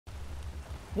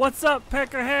What's up,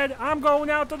 Peckerhead? I'm going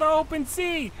out to the open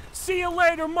sea. See you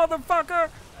later, motherfucker.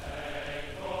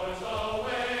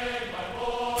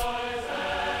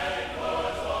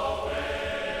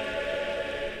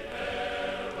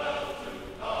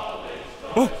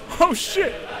 Oh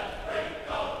shit!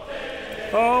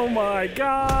 Oh my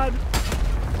god!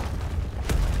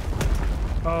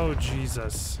 Oh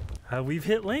Jesus. We've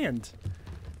hit land.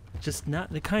 Just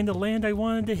not the kind of land I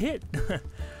wanted to hit.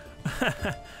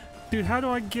 Dude, how do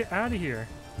I get out of here?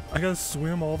 I gotta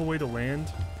swim all the way to land?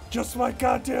 Just my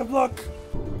goddamn luck!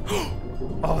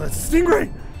 Oh, that's a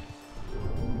stingray!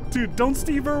 Dude, don't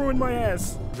Steve Irwin my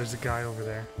ass! There's a guy over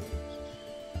there.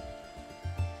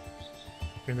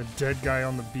 And a dead guy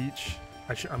on the beach.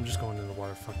 I'm just going in the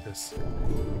water, fuck this.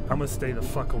 I'm gonna stay the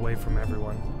fuck away from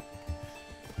everyone.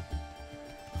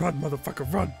 Run,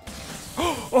 motherfucker, run!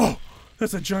 Oh!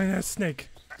 That's a giant ass snake!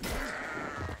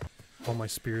 All my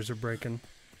spears are breaking.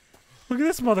 Look at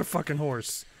this motherfucking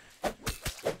horse! Get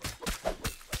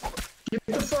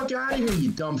the fuck out of here,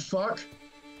 you dumb fuck!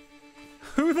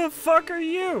 Who the fuck are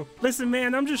you? Listen,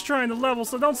 man, I'm just trying to level,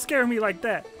 so don't scare me like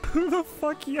that. Who the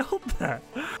fuck yelled that?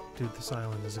 Dude, this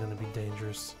island is gonna be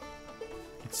dangerous.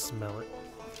 I can smell it.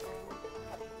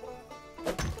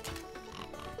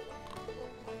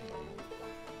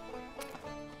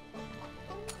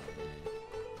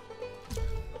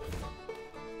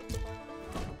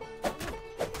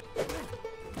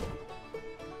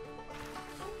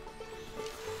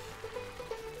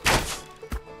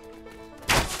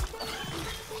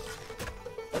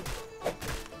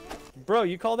 Bro,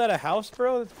 you call that a house,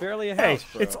 bro? It's barely a house,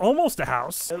 bro. It's almost a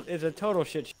house. It's a total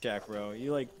shit shack, bro.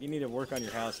 You need to work on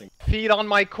your housing. Feed on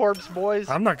my corpse, boys.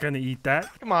 I'm not gonna eat that.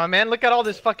 Come on, man. Look at all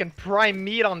this fucking prime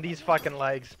meat on these fucking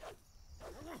legs.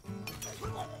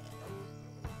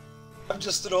 I'm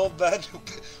just an old man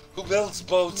who builds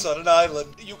boats on an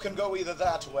island. You can go either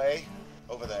that way,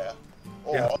 over there,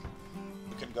 or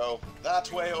you can go that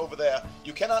way, over there.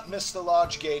 You cannot miss the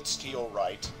large gates to your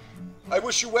right. I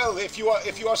wish you well. If you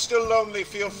are still lonely,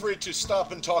 feel free to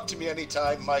stop and talk to me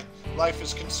anytime. My life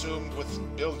is consumed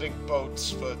with building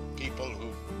boats for people who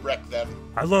wreck them.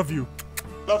 I love you.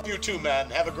 Love you too, man.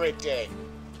 Have a great day.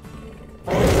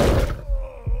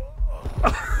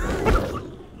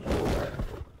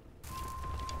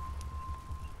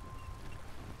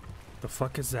 The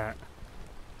fuck is that?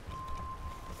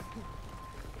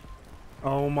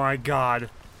 Oh my god.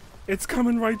 It's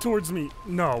coming right towards me.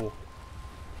 No.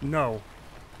 No.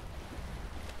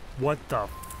 What the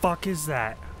fuck is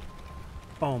that?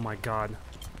 Oh my god.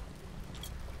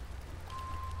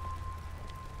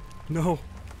 No.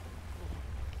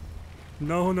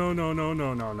 No, no, no, no,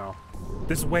 no, no, no.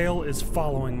 This whale is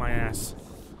following my ass.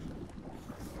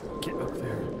 Get up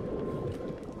there.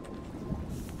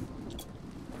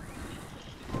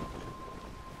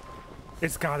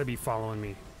 It's gotta be following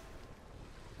me.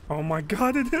 Oh my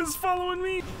god, it is following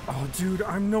me! Oh dude,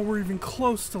 I'm nowhere even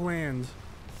close to land.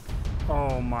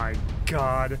 Oh my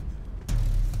god.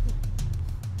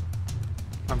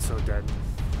 I'm so dead.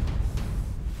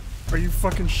 Are you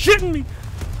fucking shitting me?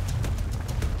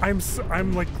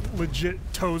 I'm like legit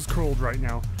toes curled right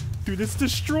now. Dude, it's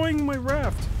destroying my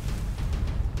raft.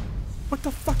 What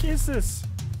the fuck is this?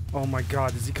 Oh my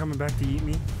god, is he coming back to eat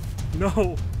me?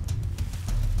 No.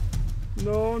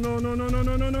 No, no, no, no, no,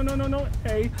 no, no, no, no, no, no.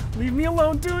 Hey, leave me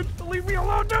alone, dude. Leave me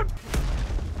alone, dude.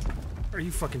 Are you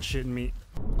fucking shitting me?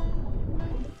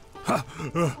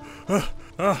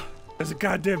 There's a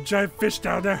goddamn giant fish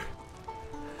down there.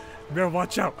 You better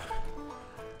watch out.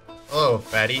 Hello,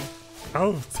 fatty.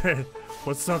 Oh,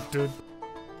 what's up, dude?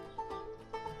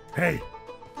 Hey.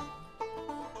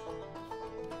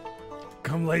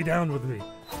 Come lay down with me.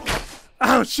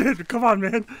 Oh, shit. Come on,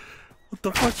 man. What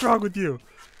the fuck's wrong with you?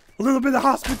 A little bit of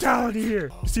hospitality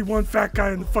here. You see one fat guy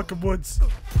in the fucking woods.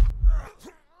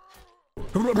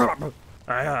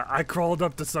 I crawled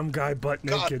up to some guy butt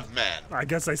naked. God, man. I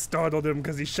guess I startled him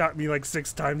because he shot me like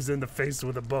 6 times in the face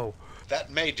with a bow.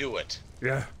 That may do it.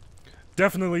 Yeah.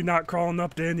 Definitely not crawling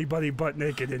up to anybody butt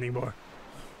naked anymore.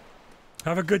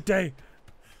 Have a good day.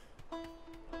 Oh,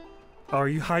 are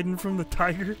you hiding from the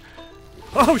tiger?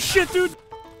 Oh shit, dude!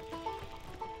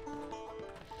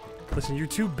 Listen, you're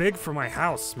too big for my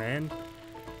house, man.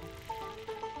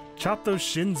 Chop those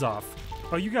shins off.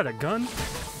 Oh, you got a gun?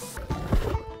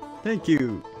 Thank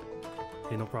you.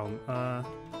 Okay, no problem.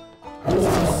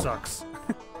 This sucks.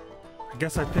 I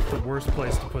guess I picked the worst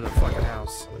place to put a fucking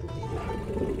house.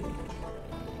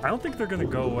 I don't think they're gonna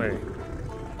go away.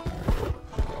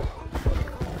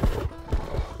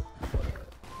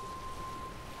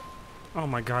 Oh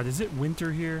my god, is it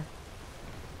winter here?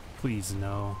 Please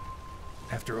no.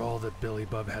 After all that Billy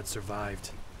Bub had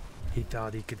survived, he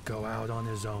thought he could go out on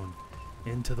his own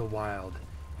into the wild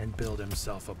and build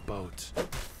himself a boat.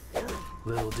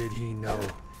 Little did he know,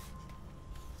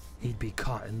 he'd be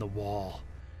caught in the wall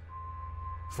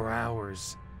for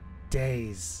hours,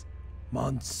 days,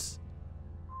 months.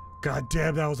 God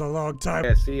damn, that was a long time.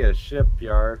 I see a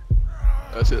shipyard.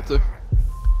 I see it too.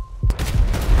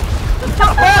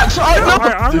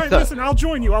 Alright, listen, I'll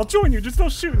join you, just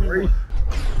don't shoot me.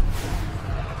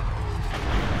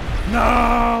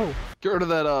 No! Get rid of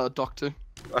that dock too.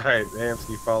 Alright,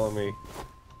 Meathamski, follow me.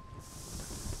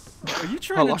 Are you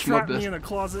trying to trap me in a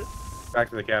closet? Back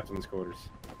to the captain's quarters.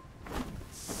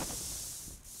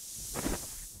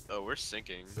 Oh, we're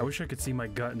sinking. I wish I could see my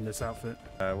gut in this outfit.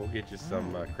 We'll get you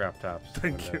some crop tops.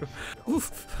 Thank you.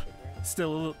 Oof.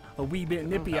 Still a wee bit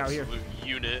nippy out here. Absolute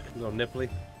unit. A little nipply.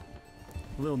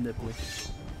 A little nipply.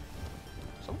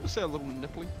 Someone say a little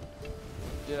nipply?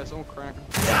 Yeah, someone cracking.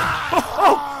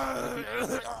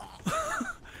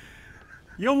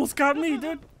 You almost got me,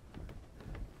 dude.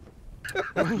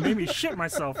 Made me shit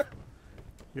myself.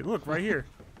 Hey, look, right here.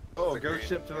 Oh, ghost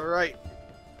ship to the right.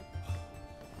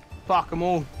 Fuck them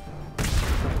all.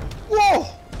 Whoa!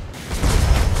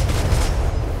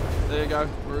 There you go.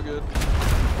 We're good.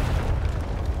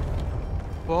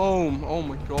 Boom. Oh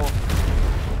my god.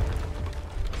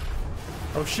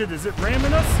 Oh shit, is it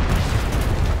ramming us?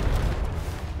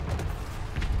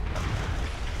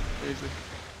 Easy.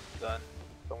 Done.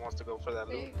 Someone wants to go for that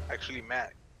loot. Actually,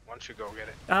 Matt, why don't you go get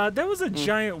it? There was a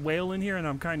giant whale in here and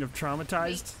I'm kind of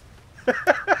traumatized.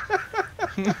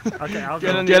 Okay, I'll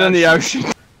go. Get in the ocean.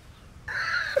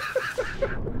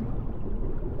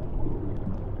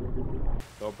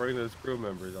 Don't bring those crew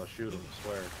members, I'll shoot them,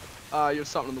 swear. You have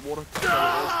something in the water.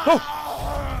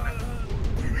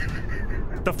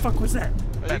 The fuck was that?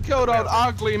 You killed old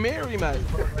ugly Mary, mate.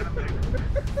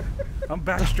 I'm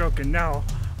backstroking now.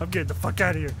 I'm getting the fuck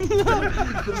out of here.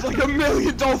 There's like a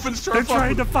million dolphins They're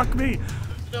trying to fuck me.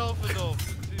 Dolphin,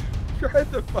 dude. Try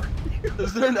to fuck you.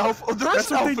 Is there an alpha? Oh, there is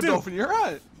That's an what they alpha do. dolphin. You're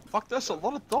right. Fuck, that's a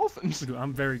lot of dolphins. Dude,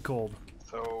 I'm very cold.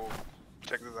 So,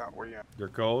 check this out. Where you at? You're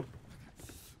cold?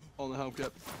 On the help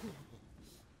cap.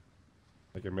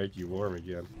 I can make you warm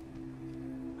again.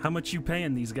 How much you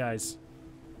paying these guys?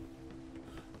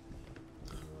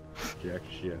 Jack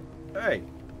shit. Hey!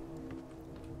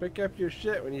 Pick up your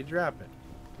shit when you drop it.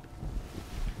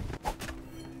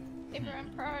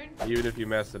 Even if you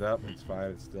mess it up, it's fine,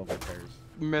 it still repairs.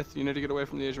 Meth, you need to get away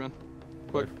from the edge, man.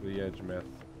 Quick for the edge, meth.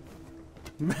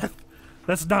 Meth?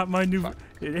 That's not my new...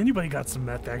 Anybody got some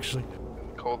meth, actually?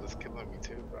 Cold is killing me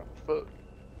too, bro. Fuck.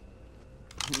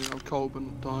 Yeah, I'm cold, but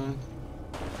I'm dying.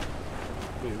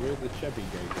 Dude, where'd the chubby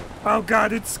guy go? Oh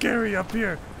god, it's scary up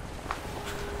here.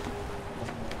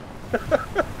 I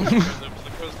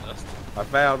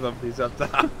found him, he's up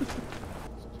top.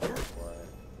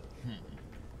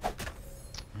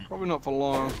 Probably not for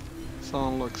long.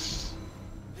 Someone looks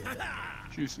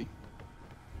juicy.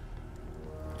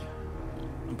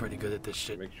 I'm pretty good at this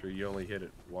shit. Make sure you only hit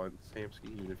it once,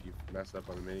 Meathamski, even if you mess up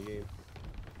on the minigame.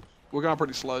 We're going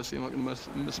pretty slow, so you're not gonna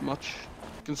miss much.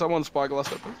 Can someone spyglass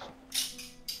that, please?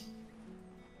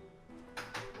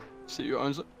 See who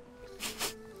owns it.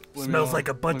 Smells like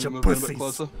a bunch of move in a bit pussies.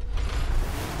 closer.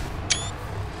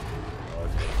 Oh,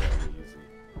 it's gonna be easy.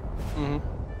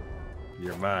 Mm-hmm.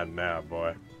 You're mine now,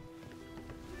 boy.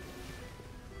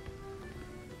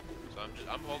 So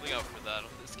I'm holding out for that on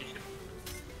this game.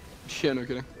 Yeah, no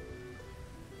kidding.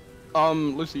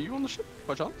 Lucy, you on the ship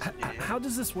by chance? How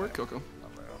does this work? Coco.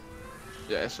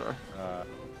 Yeah, sorry.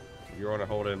 You want to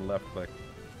hold in left click.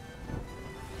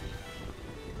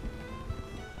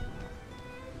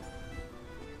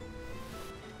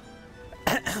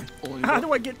 How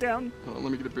do I get down?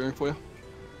 Let me get a bearing for you.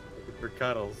 Looking for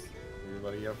cuddles.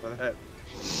 Anybody up for that?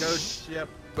 Ghost ship.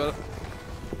 Better.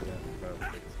 Yeah, no,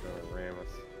 it's gonna ram us.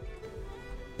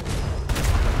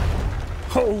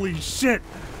 Holy shit!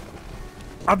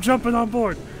 I'm jumping on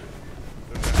board.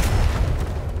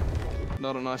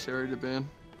 Not a nice area to be in.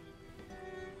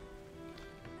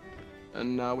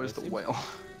 And now where's the whale?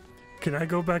 Can I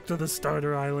go back to the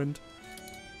starter island?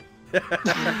 A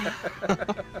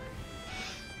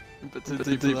bit too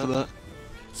deep for that.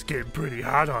 It's getting pretty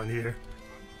hot on here.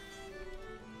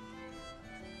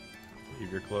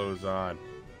 Keep your clothes on.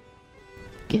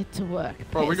 Get to work.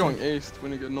 Bro, we're peasant. going east. We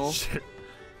need to get north. Shit.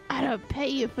 I don't pay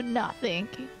you for nothing.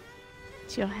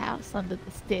 It's your house under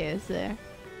the stairs there.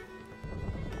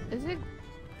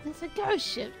 There's a ghost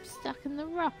ship stuck in the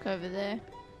rock over there.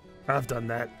 I've done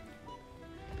that.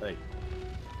 Hey,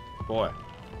 boy.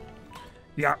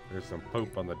 Yeah. There's some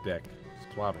poop on the deck.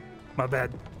 Swab it. My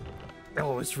bad.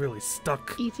 Oh, it's really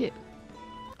stuck. Eat it.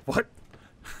 What?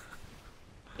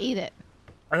 Eat it.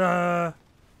 I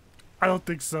don't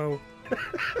think so.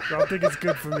 I don't think it's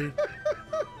good for me.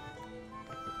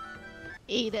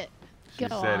 Eat it. She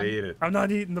Go said on. eat it. I'm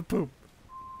not eating the poop.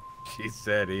 She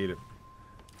said eat it.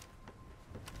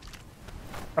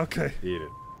 Okay. Eat it.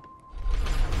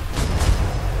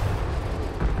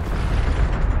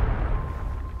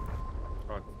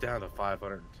 Oh, it's down to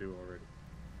 502 already.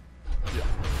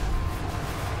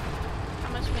 How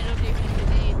much metal do you think you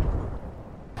need?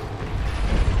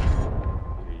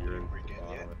 Okay, you're in the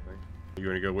bottom, I think. You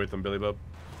gonna go with them, Billy Bob?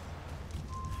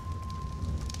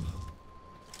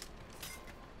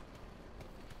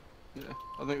 Yeah,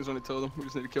 I think there's only two of them. We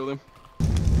just need to kill them.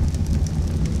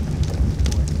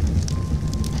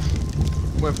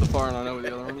 Wait for the fire and I know where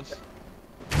the other one is.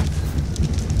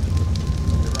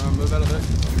 Everyone move out of there.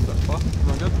 Is that far?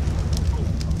 Everyone good?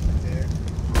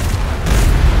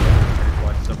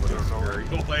 Watch somebody scurry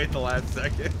away at the last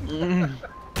second.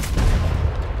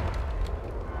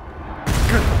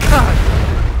 God!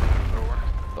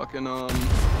 Fucking,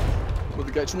 with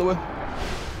the gates in the way.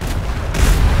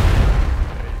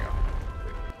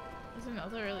 There's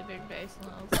another really big base on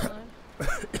the other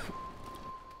side.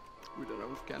 We don't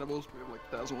have cannibals, we have like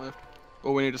 1,000 left.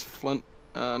 All we need is flint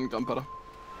and gunpowder.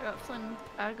 I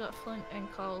got flint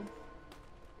and coal.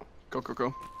 Go, go,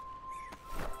 go.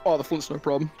 Oh, the flint's no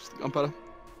problem, just the gunpowder.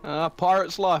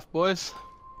 Pirate's life, boys.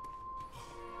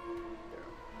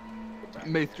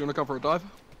 Meath, do you wanna come for a dive?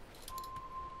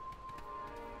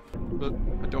 But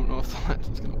I don't know if the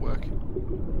lantern's gonna work.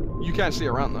 You can't see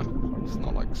around though. It's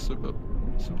not like super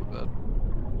bad.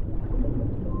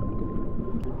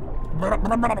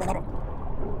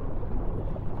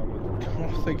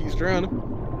 I think he's drowning.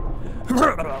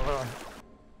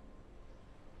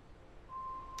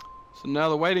 So now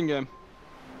the waiting game.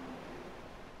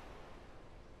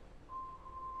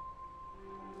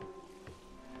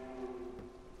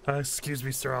 Excuse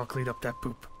me, sir. I'll clean up that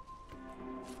poop.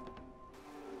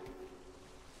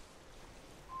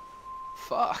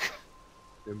 Fuck.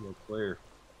 Them look clear.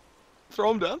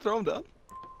 Throw him down, throw him down.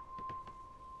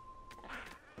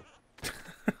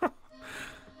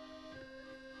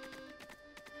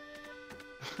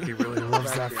 He really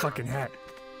loves that fucking hat.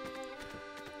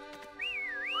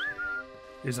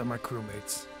 These are my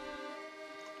crewmates.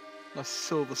 My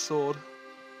silver sword.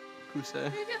 Who say?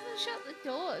 Who doesn't shut the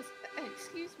doors?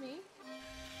 Excuse me.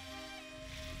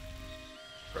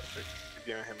 Perfect.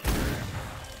 You're giving him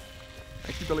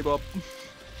Thank you, Billy Bob.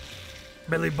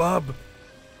 Billy Bob.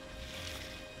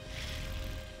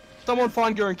 Someone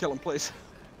find Gary and kill him, please.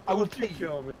 I will pay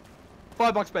you.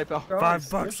 $5 PayPal.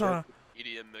 $5, huh?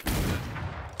 EDM mix.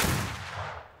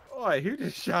 Oi, who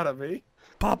just shot at me?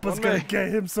 Papa's On gonna me. get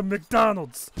him some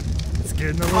McDonald's. It's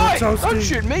getting a little Hey, toasty. don't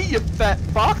shoot me, you fat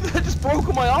fuck! That just broke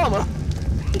all my armor.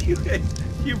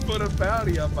 You put a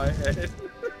bounty on my head.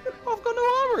 I've got no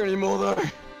armor anymore though.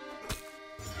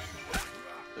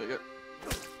 There you go.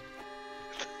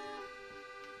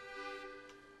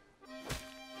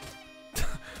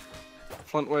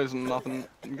 Flint weighs nothing.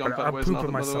 Gunpowder I'm weighs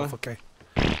pooping nothing, by the way. myself, okay.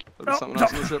 There'll be something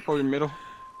else in the ship, probably middle.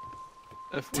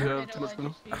 If we have too much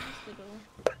middle.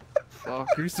 Fuck.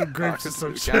 Give me some grapes and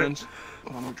some shit. Cannons.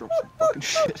 Oh, I'm gonna drop some fucking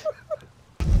shit.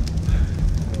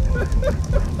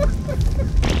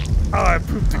 Oh, I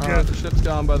pooped again. The ship's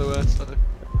gone, by the way, so.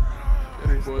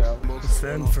 Yeah, boys, It's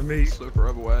the end for me. Super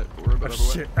overweight. We're a bit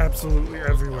overweight. Shit absolutely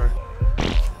everywhere.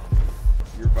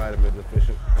 You're vitamin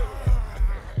deficient.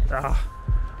 Ah,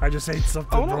 I just ate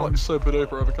something Oh, not wrong. like super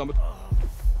duper overcoming.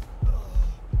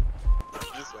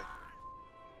 just like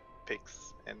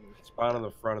pigs and Spawn on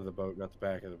the front of the boat, not the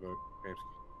back of the boat.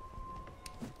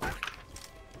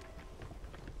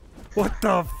 What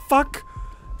the fuck?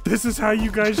 This is how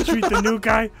you guys treat the new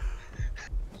guy?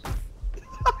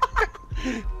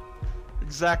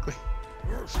 Exactly.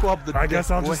 Swab the I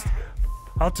guess I'll boy. just...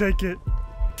 I'll take it.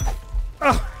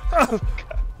 Oh, oh.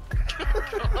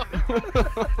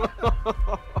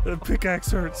 The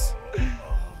pickaxe hurts.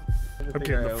 I'm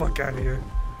getting the fuck out of here.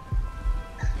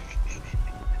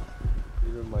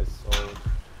 Even my soul.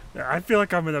 I feel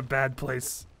like I'm in a bad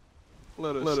place.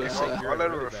 Let us I'll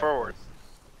let her forward.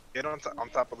 Get on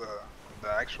top of the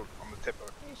actual, on the tip of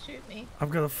it. You shoot me. I'm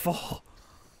gonna fall.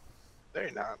 There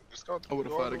you're not. Just go. I would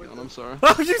have fired again, I'm sorry.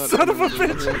 Oh, you son of a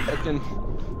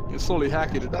bitch! You slowly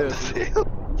hack it to death.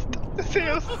 Stop the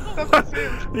sails! Stop the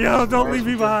sails! Yo, don't leave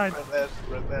me behind. Press S,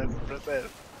 press S, press S.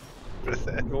 Press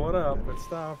S. Going up, it's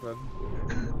stopping.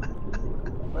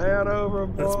 Man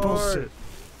overboard! That's bullshit.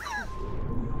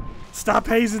 Stop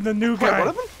hazing the new guy.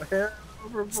 Wait, Man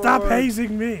overboard. Stop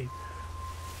hazing me.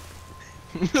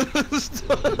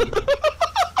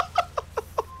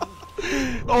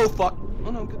 Oh fuck!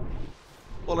 Oh no, good.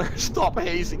 Well, stop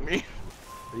hazing me.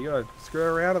 Are you gonna screw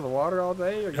around in the water all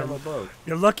day or get on a boat?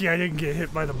 You're lucky I didn't get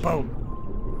hit by the boat.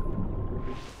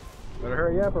 Better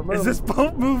hurry up or move. Is this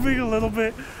boat moving a little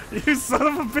bit? You son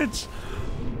of a bitch!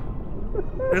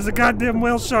 There's a goddamn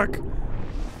whale shark.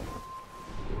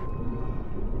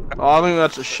 Oh, I think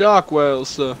that's a shark whale,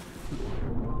 sir.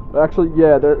 Actually,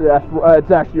 yeah,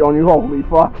 it's actually on you. Holy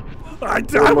fuck! I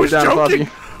was joking.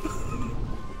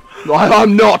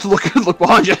 I'm not. Look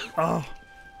behind you. Oh,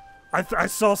 I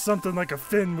saw something like a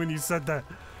fin when you said that.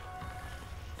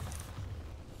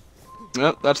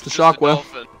 Yep, that's the shark whale.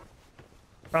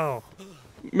 Oh.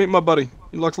 Meet my buddy.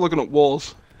 He likes looking at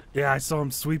walls. Yeah, I saw him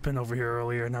sweeping over here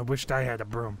earlier, and I wished I had a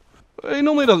broom. He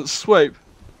normally doesn't sweep.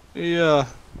 He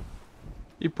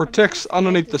protects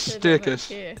underneath the staircase.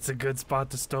 It's a good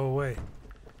spot to stow away.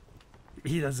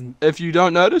 He doesn't. If you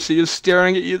don't notice, he is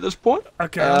staring at you at this point.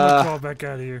 Okay, I'm gonna crawl back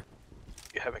out of here.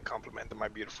 You haven't complimented my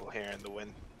beautiful hair in the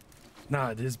wind.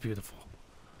 Nah, it is beautiful.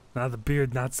 Nah, the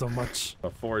beard, not so much. A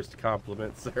forced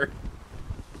compliment, sir.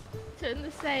 Turn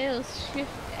the sails, shift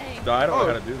A. No, I don't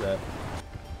know how to do that.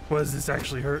 What, does this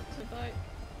actually hurt? It's a boat.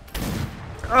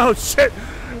 Oh shit!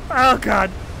 Oh god!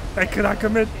 Hey, can I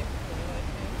come in?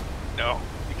 No,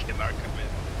 you cannot come in.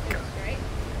 Straight.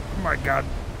 Oh my god.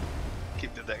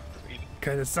 Keep the deck clean.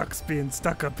 Kinda sucks being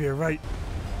stuck up here, right?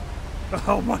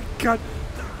 Oh my god!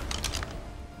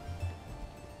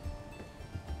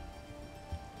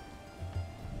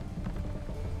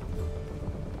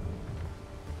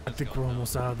 I think we're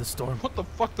almost out of the storm. What the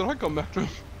fuck did I come back to?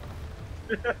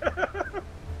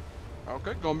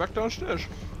 Okay, going back downstairs.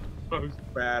 Most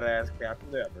badass captain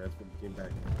ever. That's when he came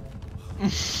back.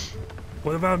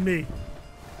 What about me?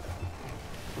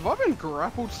 Have I been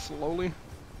grappled slowly?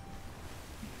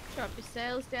 Drop your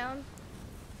sails down.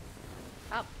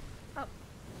 Up. Up.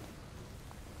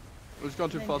 He's gone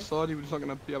too far side, he was not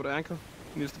going to be able to anchor.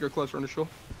 He needs to go closer on the shore.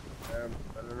 I'm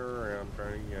spinning around,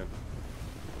 trying again.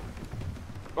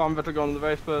 Oh, I'm about to go on the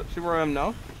base, but see where I am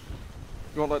now?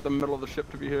 You want like the middle of the ship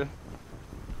to be here.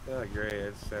 Oh, great.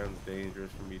 It sounds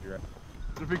dangerous for me to drive.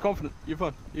 Just be confident. You're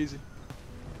fine. Easy.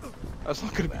 That's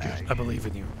not gonna be good. I believe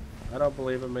in you. I don't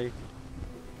believe in me.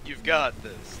 You've got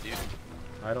this, dude.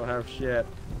 I don't have shit.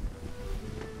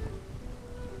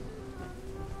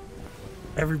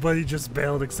 Everybody just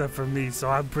bailed except for me, so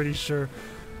I'm pretty sure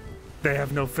they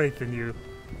have no faith in you.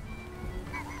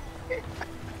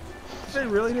 They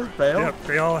really just bail? Yep,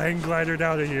 they all hang glidered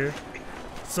out of here.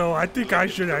 So I think I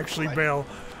should actually bail.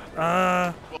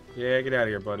 Yeah, get out of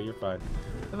here, buddy. You're fine.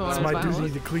 It's my duty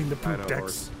to clean the poop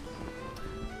decks.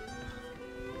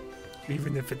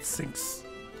 Even if it sinks.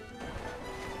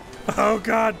 Oh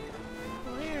god!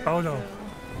 Oh no.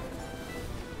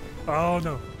 Oh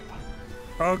no.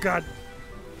 Oh god.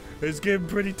 It's getting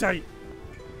pretty tight.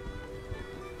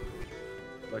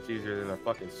 Much easier than a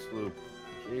fucking sloop.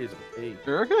 Jeez, Pete.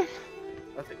 You okay?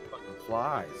 That thing fucking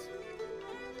flies.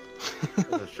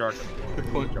 There's a shark.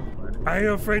 I ain't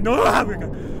afraid. No!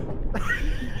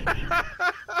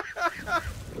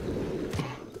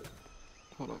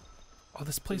 Hold on. Oh,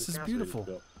 this place is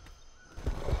beautiful.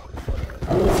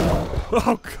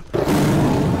 Oh god.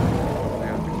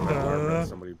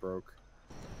 Somebody broke.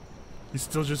 You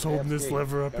still just holding this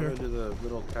lever up here? Into the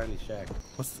little tiny shack.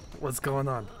 What's going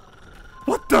on?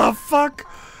 What the fuck?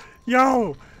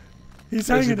 Yo! He's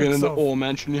Has he hanging been himself. in the ore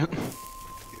mansion yet?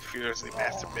 He's furiously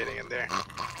masturbating in there.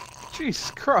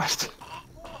 Jesus Christ.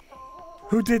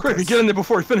 Who did Quick, this? get in there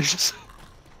before he finishes.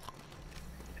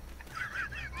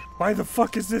 Why the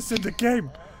fuck is this in the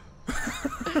game?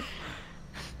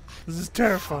 This is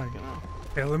terrifying.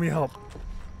 Hey, let me help.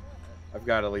 I've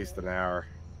got at least an hour.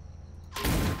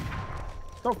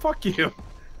 Oh, fuck you.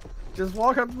 Just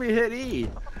walk up to me and hit E.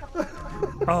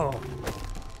 Oh.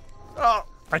 Oh.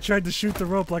 I tried to shoot the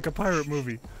rope like a pirate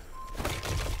movie.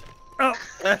 Oh.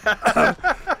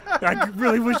 I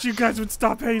really wish you guys would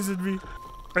stop hazing me.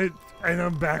 And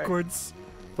I'm backwards.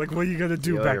 Like, what are you gonna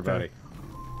do back there? Buddy.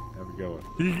 Have a good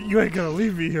one. You ain't gonna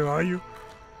leave me here, are you?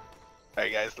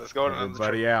 Alright guys, let's go on the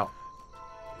Everybody out.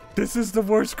 This is the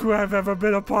worst crew I've ever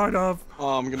been a part of.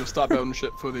 I'm gonna start building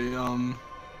shit for the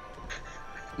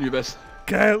new base.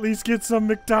 Can I at least get some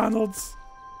McDonald's?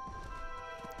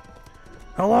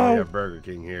 Hello? We have Burger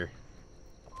King here.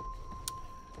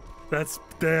 They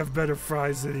have better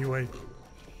fries anyway.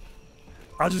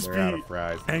 I'll just They're be out of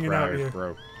fries. hanging out here.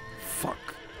 Broke. Fuck.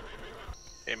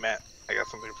 Hey Matt, I got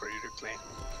something for you to clean.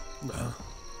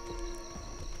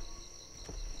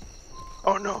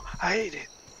 Oh no, I ate it.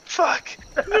 Fuck!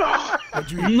 No!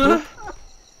 What'd you eat?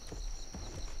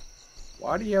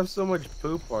 Why do you have so much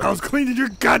poop on you? I was cleaning your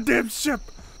goddamn ship!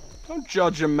 Don't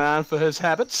judge a man for his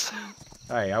habits.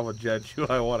 Hey, I will judge who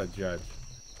I want to judge.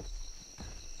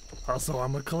 Also,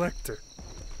 I'm a collector.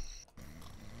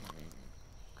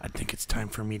 I think it's time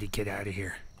for me to get out of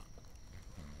here.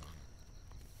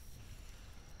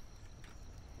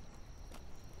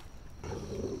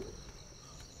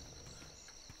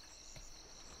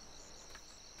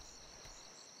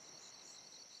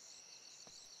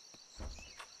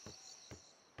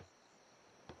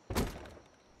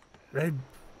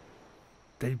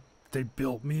 They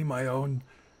built me my own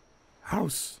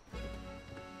house.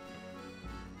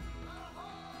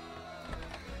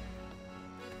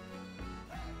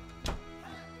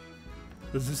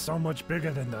 This is so much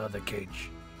bigger than the other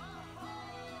cage.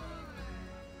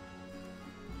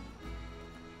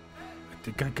 I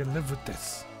think I can live with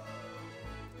this.